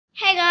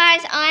Hey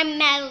guys, I'm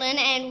Madeline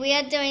and we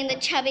are doing the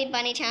Chubby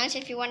Bunny Challenge.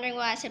 If you're wondering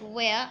why I said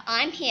we're,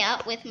 I'm here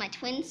with my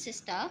twin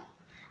sister.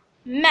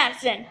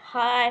 Madison.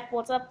 Hi,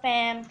 what's up,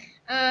 fam?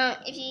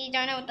 If you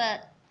don't know what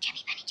the Chubby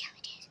Bunny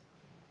Challenge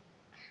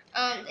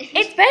is,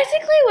 It's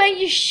basically where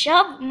you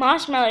shove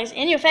marshmallows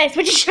in your face,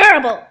 which is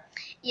terrible.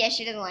 Yeah,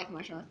 she doesn't like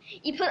marshmallows.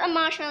 You put a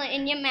marshmallow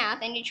in your mouth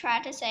and you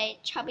try to say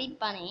Chubby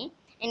Bunny,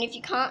 and if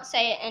you can't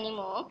say it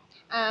anymore,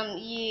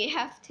 you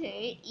have to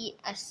eat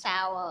a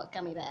sour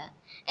gummy bear.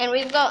 And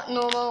we've got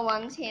normal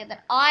ones here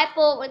that I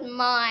bought with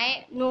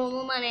my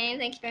normal money.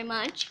 Thank you very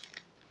much.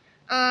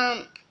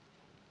 And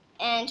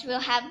we'll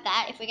have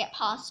that if we get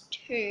past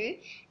 2,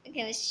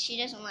 because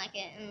she doesn't like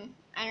it, and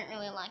I don't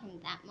really like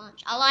them that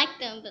much. I like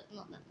them, but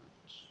not that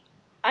much.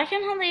 I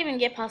can hardly even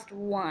get past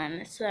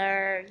 1,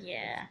 so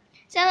yeah.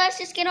 So let's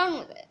just get on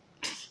with it.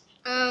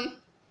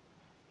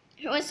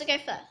 Who wants to go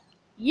first?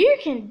 You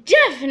can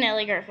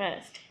definitely go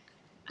first.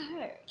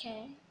 Oh,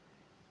 okay.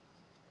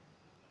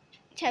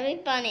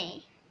 Chubby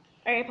Bunny.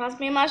 Okay, pass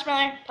me a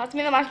marshmallow. Pass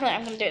me the marshmallow.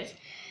 I'm gonna do this.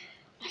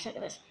 I suck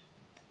at this.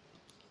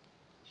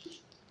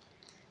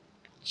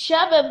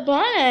 Chubby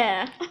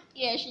Bunny.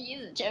 Yeah, she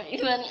is a Chubby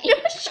Bunny.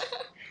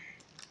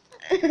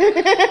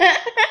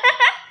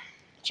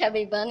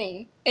 Chubby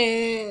Bunny.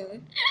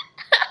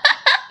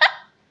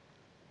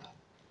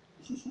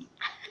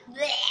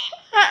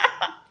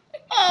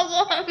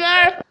 Oh,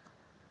 God,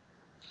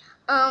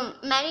 no.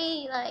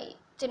 Maddie,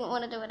 didn't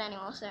want to do it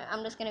anymore, so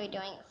I'm just going to be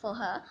doing it for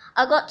her.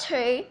 I got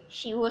 2.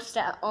 She will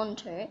start on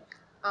 2.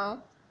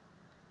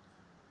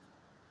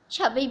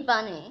 Chubby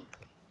Bunny.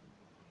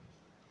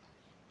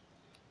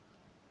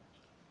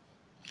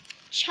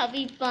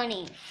 Chubby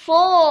Bunny. 4.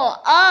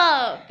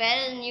 Oh,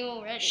 better than you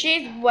already.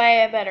 She's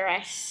way better.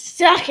 I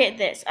suck at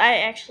this. I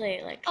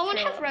actually like. I want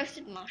to have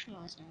roasted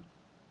marshmallows now.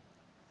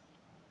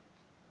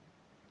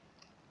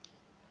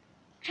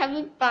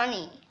 Chubby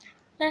Bunny.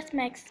 Let's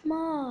make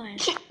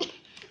s'mores.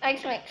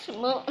 Let's make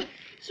small.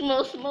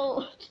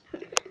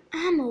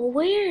 I'm a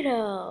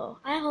weirdo.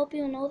 I hope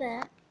you know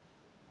that.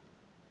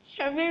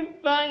 Chubby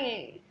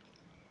Bunny.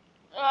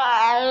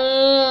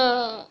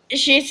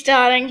 She's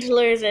starting to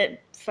lose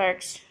it,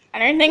 folks. I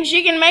don't think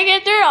she can make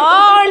it through.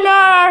 Oh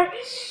no!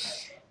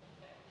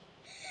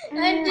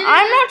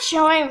 I'm not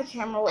showing the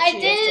camera what she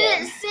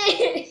just did. I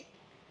did it 6.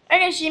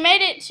 Okay, she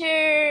made it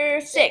to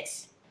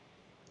 6.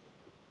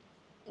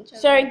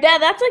 So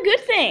that's a good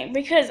thing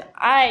because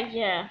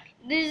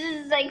This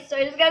is so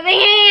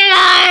disgusting.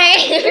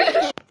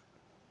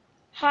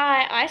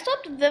 Hi, I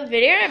stopped the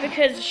video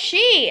because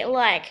she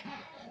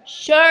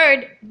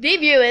showed the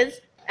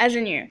viewers, as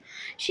in you,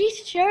 she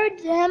showed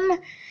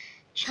them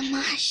some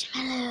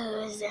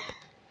marshmallows. You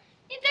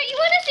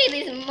want to see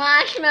these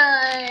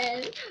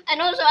marshmallows?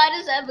 And also, I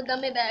deserve a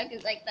gummy bear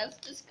because that's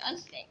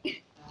disgusting.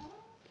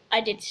 I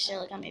did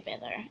steal a gummy bear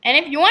though. And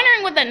if you're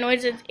wondering what that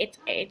noise is, it's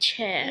a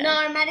chair.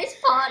 No, Maddie's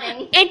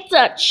farting. It's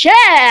a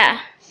chair.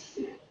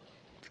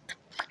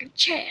 Freaking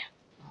chair.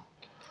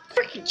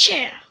 Freaking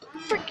chair.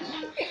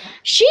 Freaking.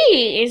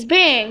 She is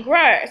being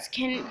gross.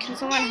 Can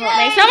someone help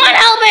me? Someone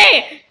help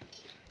me!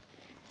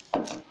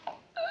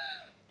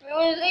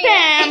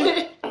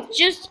 Bam.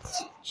 Just.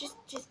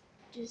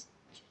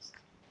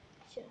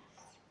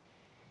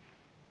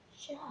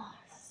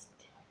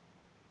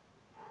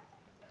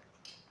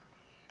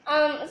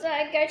 So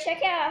go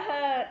check out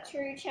her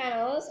 2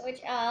 channels,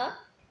 which are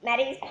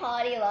Maddie's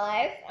Party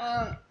Life,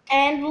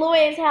 and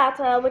Louise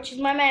howlter, which is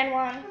my main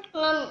one.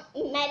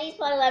 Maddie's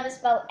Party Life is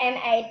spelled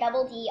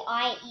MADDIES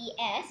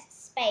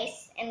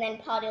space and then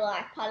Party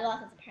Life. Party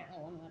Life is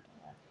apparently one word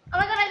for her. Oh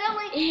my god, I don't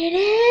like It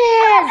is.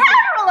 I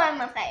have all over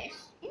my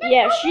face.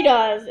 Yeah, she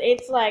does.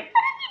 It's Why didn't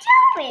you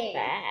tell me?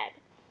 bad.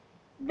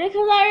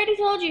 Because I already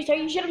told you, so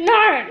you should have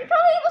known. You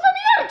probably was on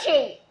the other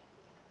cheek.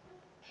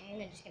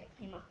 And I'm just gonna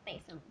clean my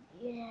face on.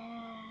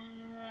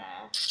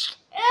 Yeah.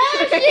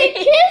 Oh, she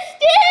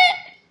kissed it.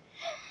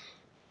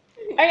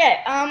 Okay,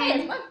 Hey,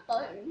 it's my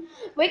phone.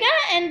 we're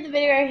gonna end the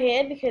video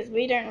here because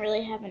we don't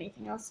really have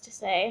anything else to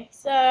say.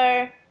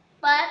 So,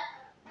 But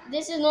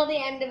this is not the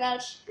end of our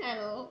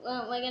channel.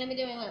 We're gonna be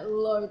doing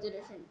loads of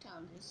different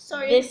challenges.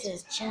 Sorry. this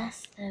is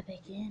just the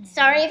beginning.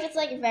 Sorry if it's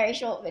a very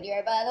short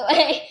video, by the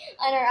way.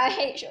 I know I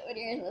hate short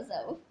videos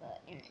myself,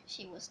 but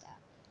she will stop.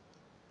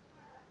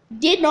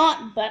 Did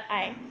not, but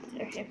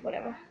okay,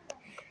 whatever.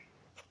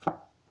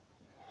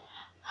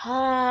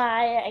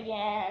 Hi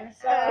again.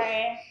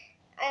 Sorry.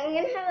 I'm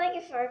gonna have a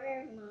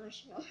photo of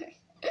marshmallows.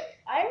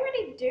 I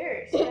already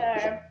do. So.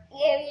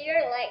 Yeah, you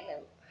don't like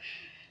them.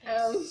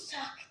 They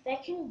suck. They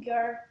can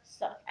go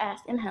suck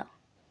ass in hell.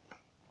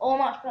 All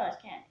marshmallows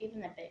can,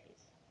 even their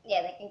babies.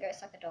 Yeah, they can go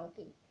suck a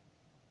donkey.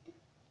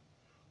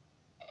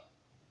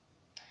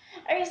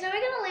 Okay, so we're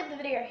gonna leave the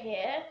video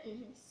here.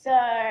 So,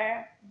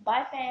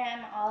 bye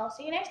fam. I'll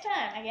see you next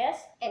time, I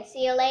guess. And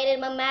see you later,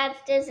 my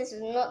Madsters. This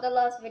is not the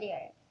last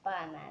video.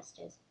 Bye,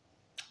 Madsters.